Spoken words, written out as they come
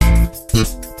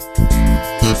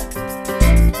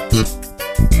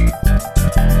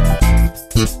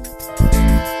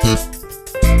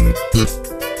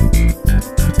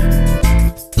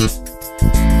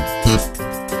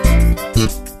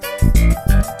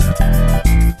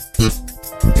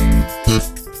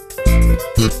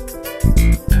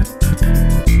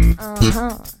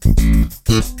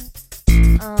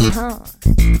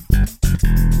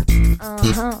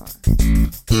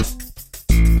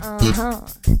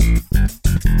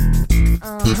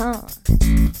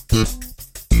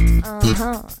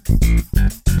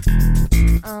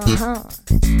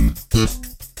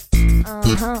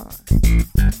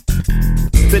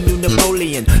The new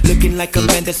Napoleon, looking like a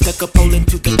man that stuck a pole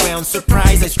into the ground.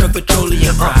 Surprise, I struck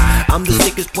petroleum. I'm the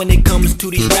sickest when it comes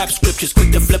to these rap scriptures.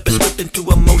 Quick to flip a script into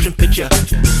a motion picture.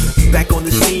 Back on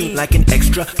the scene like an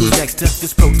extra. Who's next to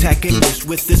this protagonist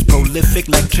with this prolific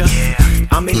lecture?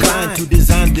 I'm inclined to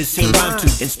design this same rhyme to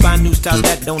inspire new styles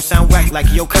that don't sound whack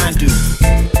like your kind do.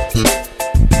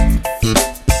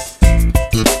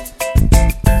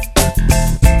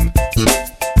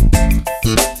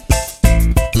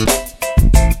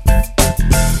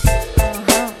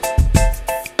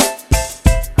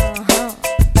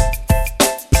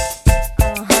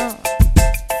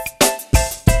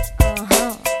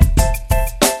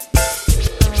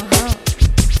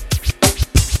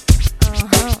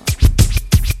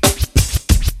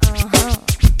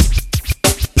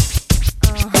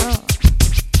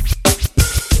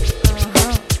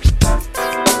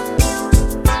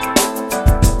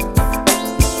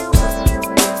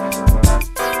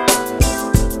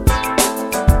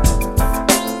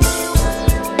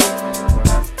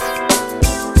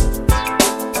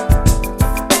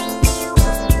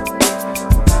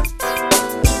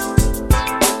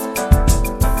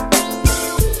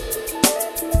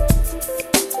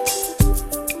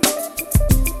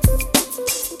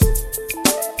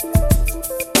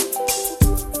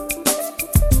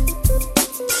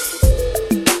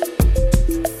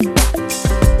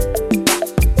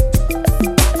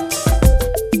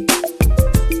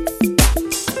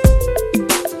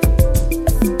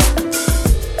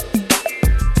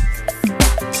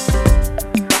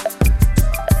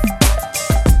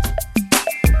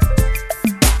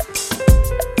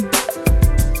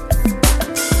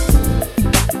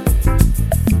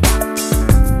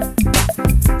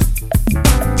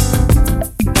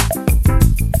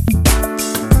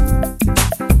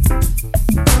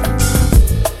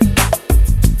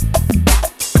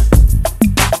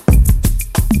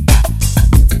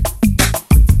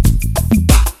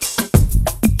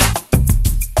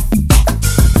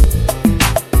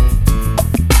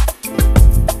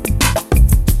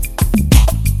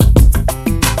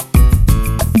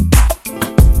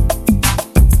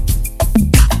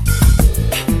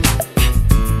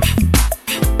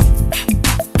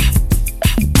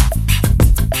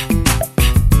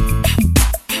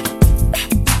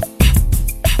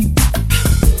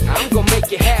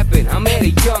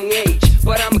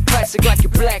 Like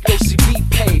your black OCB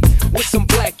paid with some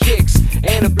black kicks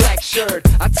and a black shirt.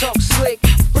 I talk slick